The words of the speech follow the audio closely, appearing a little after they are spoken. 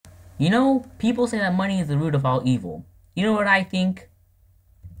You know, people say that money is the root of all evil. You know what I think?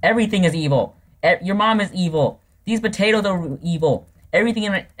 Everything is evil. Your mom is evil. These potatoes are evil. Everything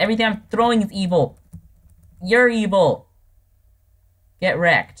I'm throwing is evil. You're evil. Get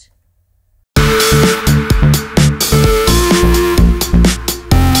wrecked.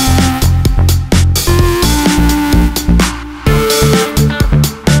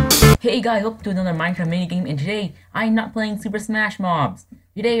 Hey guys, welcome to another Minecraft minigame, and today I'm not playing Super Smash Mobs.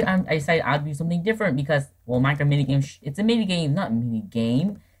 Today I decided I'll do something different because, well, Minecraft minigame, it's a minigame, not a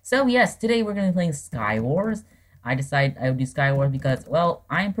minigame. So yes, today we're going to be playing SkyWars. I decided I would do SkyWars because, well,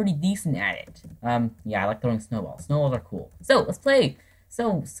 I'm pretty decent at it. Yeah, I like throwing snowballs. Snowballs are cool. So, let's play.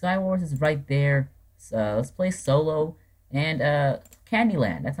 So, SkyWars is right there. So, let's play solo and,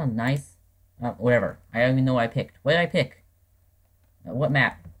 Candyland. That sounds nice. Whatever. I don't even know what I picked. What did I pick? What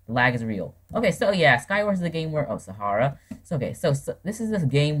map? The lag is real. Okay, so yeah, SkyWars is a game where, Sahara. So this is this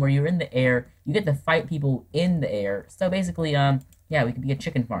game where you're in the air, you get to fight people in the air. So basically, yeah, we could be a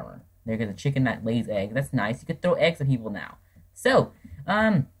chicken farmer. There's a chicken that lays eggs. That's nice. You could throw eggs at people now. So,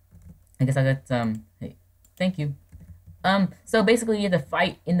 I guess I got, hey, thank you. So basically you have to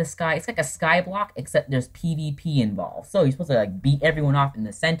fight in the sky. It's like a sky block, except there's PvP involved. So you're supposed to, like, beat everyone off in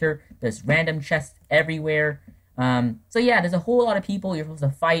the center. There's random chests everywhere. So yeah, there's a whole lot of people you're supposed to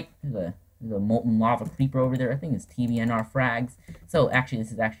fight. There's a molten lava creeper over there. I think it's TBNR frags. So actually,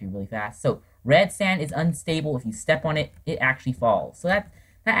 this is actually really fast. So red sand is unstable. If you step on it, it actually falls. So that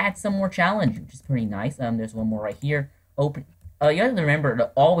adds some more challenge, which is pretty nice. There's one more right here. Open. You have to remember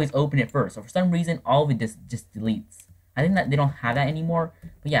to always open it first. So for some reason, all of it just deletes. I think that they don't have that anymore.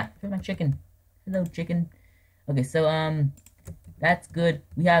 But yeah, here's my chicken. Hello, chicken. Okay, so that's good.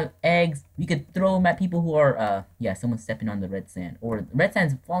 We have eggs. We could throw them at people who are, yeah, someone's stepping on the red sand. Or the red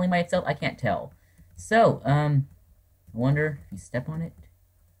sand's falling by itself. I can't tell. So, I wonder if you step on it.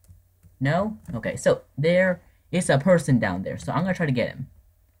 No? Okay, so there is a person down there. So I'm going to try to get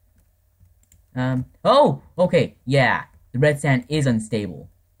him. Oh! Okay, yeah. The red sand is unstable.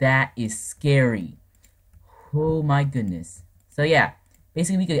 That is scary. Oh my goodness. So yeah,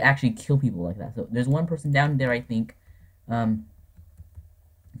 basically we could actually kill people like that. So there's one person down there, I think.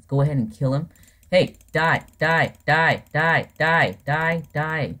 Let's go ahead and kill him. Hey, die, die, die, die, die, die,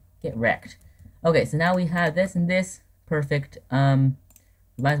 die. Get wrecked. Okay, so now we have this and this. Perfect. We might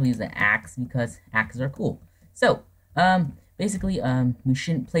as well use an axe because axes are cool. So, basically, we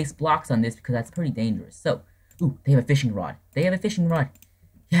shouldn't place blocks on this because that's pretty dangerous. So, ooh, they have a fishing rod. They have a fishing rod.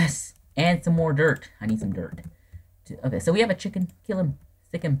 Yes, and some more dirt. I need some dirt. Okay, so we have a chicken. Kill him.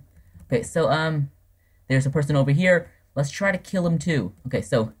 Stick him. Okay, so, there's a person over here. Let's try to kill him too. Okay,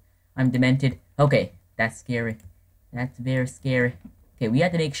 so I'm demented. Okay, that's scary. That's very scary. Okay, we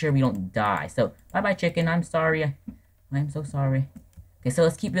have to make sure we don't die. So, bye-bye, chicken. I'm sorry. I'm so sorry. Okay, so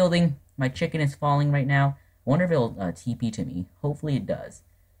let's keep building. My chicken is falling right now. I wonder if it'll TP to me. Hopefully it does.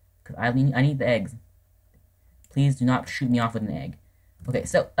 Because I need the eggs. Please do not shoot me off with an egg. Okay,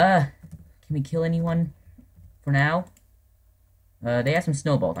 so, can we kill anyone for now? They have some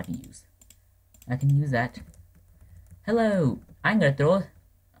snowballs I can use. I can use that. Hello, I'm gonna throw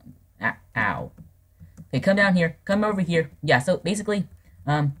ow. Okay, come down here. Come over here. Yeah, so basically,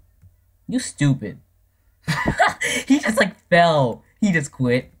 you stupid. He just, like, fell. He just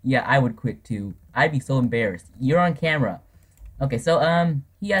quit. Yeah, I would quit, too. I'd be so embarrassed. You're on camera. Okay, so,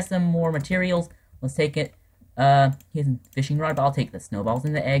 he has some more materials. Let's take it. He has a fishing rod, but I'll take the snowballs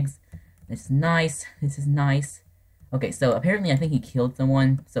and the eggs. This is nice. This is nice. Okay, so apparently I think he killed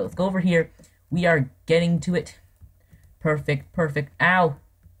someone. So let's go over here. We are getting to it. Perfect, perfect. Ow!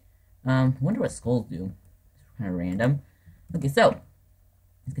 Wonder what skulls do. It's kind of random. Okay, so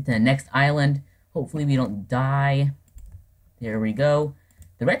let's get to the next island. Hopefully we don't die. There we go.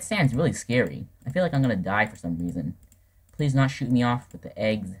 The red sand's really scary. I feel like I'm gonna die for some reason. Please not shoot me off with the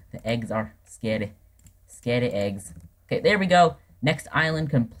eggs. The eggs are scary. Scary eggs. Okay, there we go. Next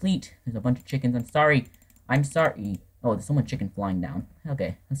island complete. There's a bunch of chickens. I'm sorry. I'm sorry. Oh, there's so much chicken flying down.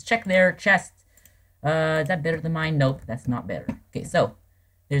 Okay, let's check their chests. Is that better than mine? Nope, that's not better. Okay, so,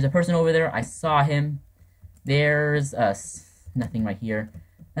 there's a person over there. I saw him. There's, nothing right here.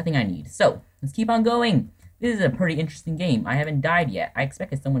 Nothing I need. So, let's keep on going. This is a pretty interesting game. I haven't died yet. I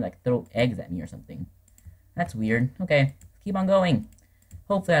expected someone to, like, throw eggs at me or something. That's weird. Okay, let's keep on going.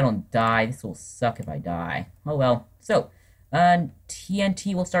 Hopefully I don't die. This will suck if I die. Oh well. So,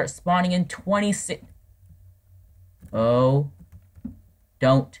 TNT will start spawning in 26... Oh.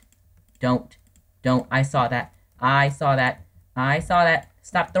 Don't. I saw that. I saw that.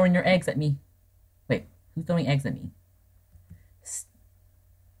 Stop throwing your eggs at me. Wait, who's throwing eggs at me?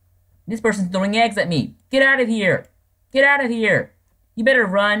 This person's throwing eggs at me. Get out of here. Get out of here. You better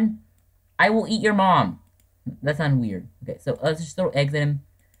run. I will eat your mom. That sounds weird. Okay, so let's just throw eggs at him.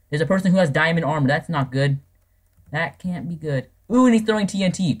 There's a person who has diamond armor. That's not good. That can't be good. Ooh, and he's throwing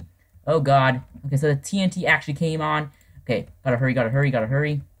TNT. Oh, God. Okay, so the TNT actually came on. Okay, gotta hurry, gotta hurry, gotta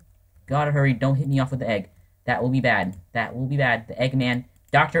hurry. Gotta hurry. Don't hit me off with the egg. That will be bad. That will be bad. The Eggman.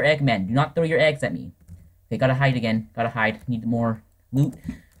 Dr. Eggman, do not throw your eggs at me. Okay, gotta hide again. Gotta hide. Need more loot.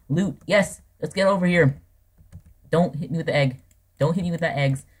 Loot. Yes, let's get over here. Don't hit me with the egg. Don't hit me with the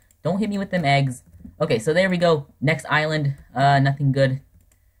eggs. Don't hit me with them eggs. Okay, so there we go. Next island. Nothing good.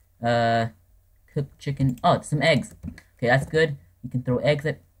 Cooked chicken. Oh, some eggs. Okay, that's good. You can throw eggs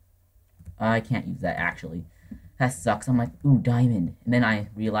at... I can't use that, actually. That sucks. I'm like, ooh, diamond. And then I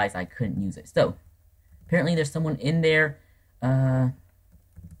realized I couldn't use it. So, apparently there's someone in there.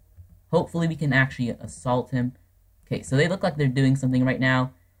 Hopefully we can actually assault him. Okay, so they look like they're doing something right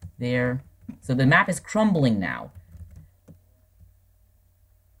now. There. So the map is crumbling now.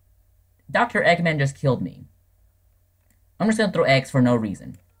 Dr. Eggman just killed me. I'm just gonna throw eggs for no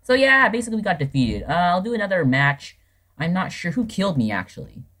reason. So yeah, basically we got defeated. I'll do another match. I'm not sure who killed me,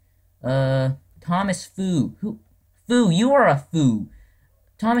 actually. Thomas Foo. Who? Foo, you are a foo.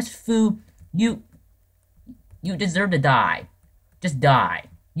 Thomas Foo, you deserve to die. Just die.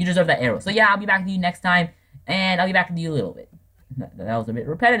 You deserve that arrow. So yeah, I'll be back with you next time, and I'll be back with you a little bit. That was a bit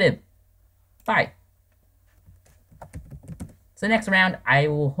repetitive. Bye. So next round, I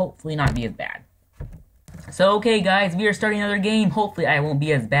will hopefully not be as bad. So okay guys, we are starting another game. Hopefully I won't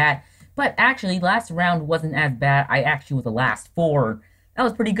be as bad. But actually, last round wasn't as bad. I actually was the last 4. That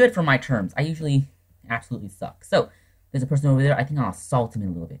was pretty good for my terms. I usually absolutely suck. So, there's a person over there. I think I'll assault him in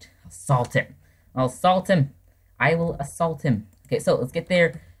a little bit. Assault him. I'll assault him. I will assault him. Okay, so let's get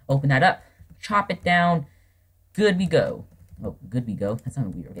there. Open that up. Chop it down. Good we go. Oh, good we go. That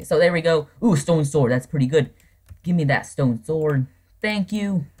sounded weird. Okay, so there we go. Ooh, stone sword. That's pretty good. Give me that stone sword. Thank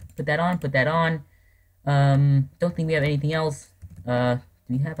you. Put that on. Put that on. Don't think we have anything else. Do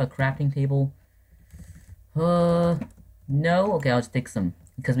we have a crafting table? No? Okay, I'll just take some.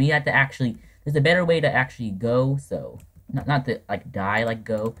 Because we had to actually... There's a better way to actually go, so... Not to, like, die like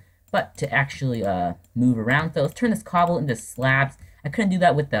go, but to actually, move around. So let's turn this cobble into slabs. I couldn't do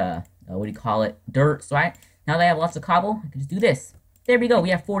that with the, what do you call it? Dirt. So now that I have lots of cobble, I can just do this. There we go. We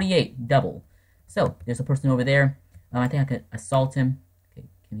have 48. Double. So, there's a person over there. I think I could assault him. Okay,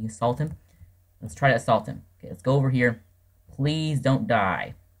 can we assault him? Let's try to assault him. Okay, let's go over here. Please don't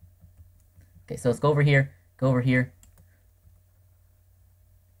die. Okay, so let's go over here. Go over here.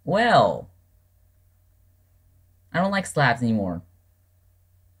 Well, I don't like slabs anymore.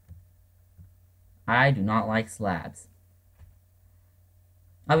 I do not like slabs.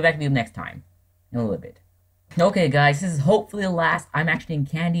 I'll be back to you next time. In a little bit. Okay, guys, this is hopefully the last. I'm actually in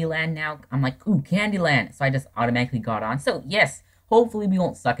Candyland now. I'm like, ooh, Candyland. So I just automatically got on. So, yes, hopefully we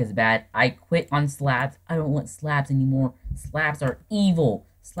won't suck as bad. I quit on slabs. I don't want slabs anymore. Slabs are evil.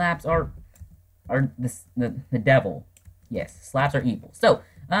 Slabs are the devil. Yes, slabs are evil. So,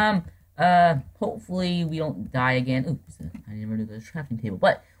 hopefully we don't die again. Ooh, I never knew the crafting table.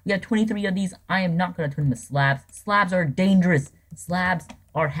 But we have 23 of these. I am not going to turn them to slabs. Slabs are dangerous. Slabs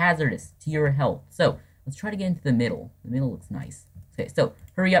are hazardous to your health. So, let's try to get into the middle. The middle looks nice. Okay, so,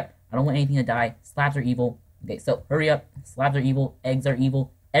 hurry up. I don't want anything to die. Slabs are evil. Okay, so, hurry up. Slabs are evil. Eggs are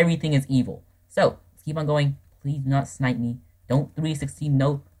evil. Everything is evil. So, let's keep on going. Please do not snipe me. Don't 316.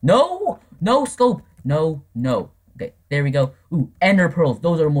 No. No! No scope. No, no. Okay, there we go. Ooh, ender pearls.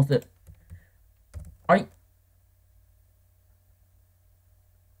 Those are almost the... Are you...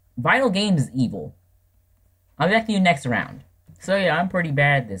 Vital Games is evil. I'll be back to you next round. So yeah, I'm pretty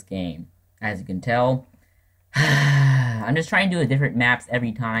bad at this game, as you can tell. I'm just trying to do different maps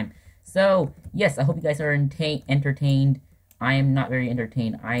every time. So, yes, I hope you guys are entertained. I am not very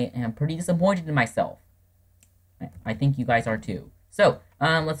entertained. I am pretty disappointed in myself. I think you guys are too. So,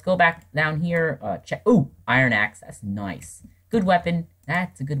 let's go back down here. Check. Ooh, iron axe. That's nice. Good weapon.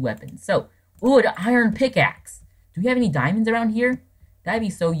 That's a good weapon. So, ooh, the iron pickaxe. Do we have any diamonds around here? That'd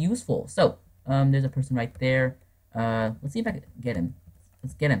be so useful. So, there's a person right there. Let's see if I can get him.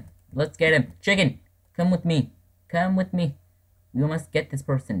 Let's get him. Let's get him. Chicken, come with me. Come with me. We must get this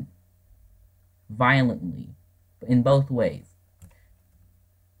person. Violently. In both ways.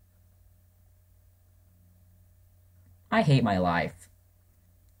 I hate my life.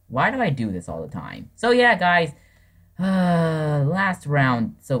 Why do I do this all the time? So yeah, guys. Last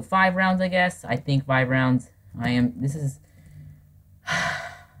round. So 5 rounds, I guess. I think 5 rounds. This is...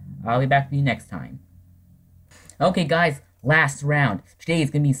 I'll be back with you next time. Okay, guys. Last round. Today is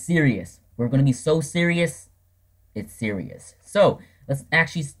going to be serious. We're going to be so serious. It's serious. So, let's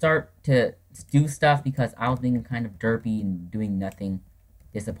actually start to do stuff because I was being kind of derpy and doing nothing.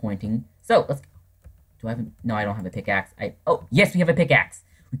 Disappointing. So, let's... Do I have a... No, I don't have a pickaxe. Oh, yes, we have a pickaxe.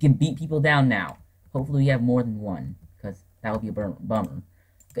 We can beat people down now. Hopefully we have more than one, because that would be a bummer.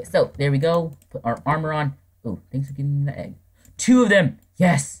 Okay, so, there we go. Put our armor on. Oh, thanks for giving me the egg. 2 of them!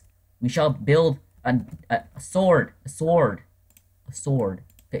 Yes! We shall build a sword. A sword. A sword.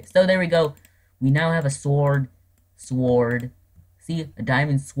 Okay, so there we go. We now have a sword. Sword. See? A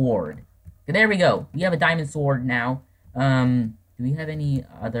diamond sword. Okay, there we go. We have a diamond sword now. Do we have any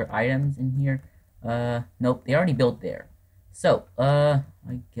other items in here? Nope. They already built there. So, I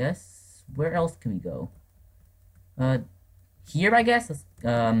guess... Where else can we go? Here, I guess?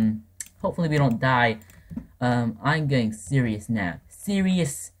 Hopefully we don't die. I'm getting serious now.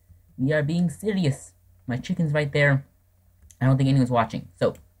 Serious. We are being serious. My chicken's right there. I don't think anyone's watching.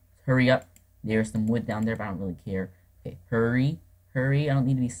 So, hurry up. There's some wood down there, but I don't really care. Okay, hurry. Hurry. I don't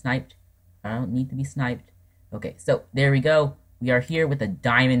need to be sniped. I don't need to be sniped. Okay, so, there we go. We are here with a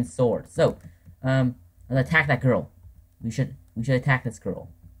diamond sword. So, let's attack that girl. We should attack this girl.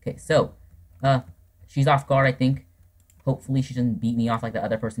 Okay, so, she's off guard, I think. Hopefully she doesn't beat me off like the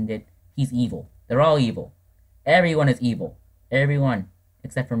other person did. He's evil. They're all evil. Everyone is evil. Everyone.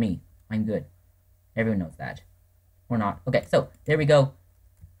 Except for me. I'm good. Everyone knows that. Or not. Okay, so, there we go.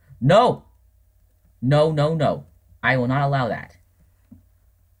 No! No, no, no. I will not allow that.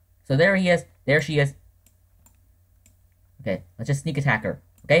 So there he is. There she is. Okay, let's just sneak attack her.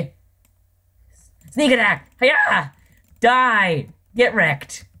 Okay? Sneak attack! Hiya! Die! Get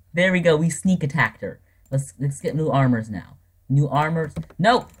wrecked! There we go. We sneak attacked her. Let's get new armors now. New armors.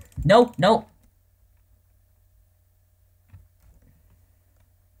 No! No! No!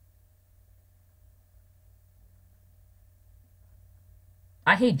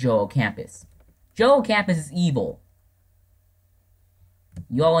 I hate Joe Campus. Joe Campus is evil.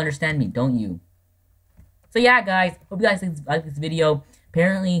 You all understand me, don't you? So yeah, guys. Hope you guys like this video.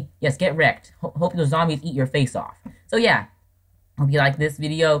 Apparently, yes, get wrecked. Hope those zombies eat your face off. So yeah. Hope you like this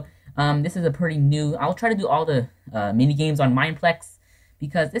video. This is a pretty new... I'll try to do all the mini-games on Mineplex,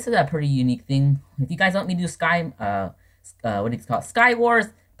 because this is a pretty unique thing. If you guys want me to do what it's called,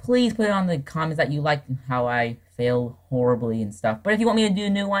 SkyWars, please put it on the comments that you like how I fail horribly and stuff. But if you want me to do a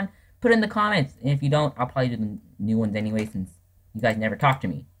new one, put it in the comments. And if you don't, I'll probably do the new ones anyway, since you guys never talk to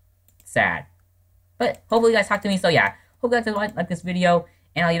me. Sad. But hopefully you guys talk to me, so yeah. Hope you guys like this video,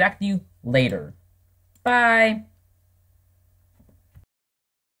 and I'll get back to you later. Bye!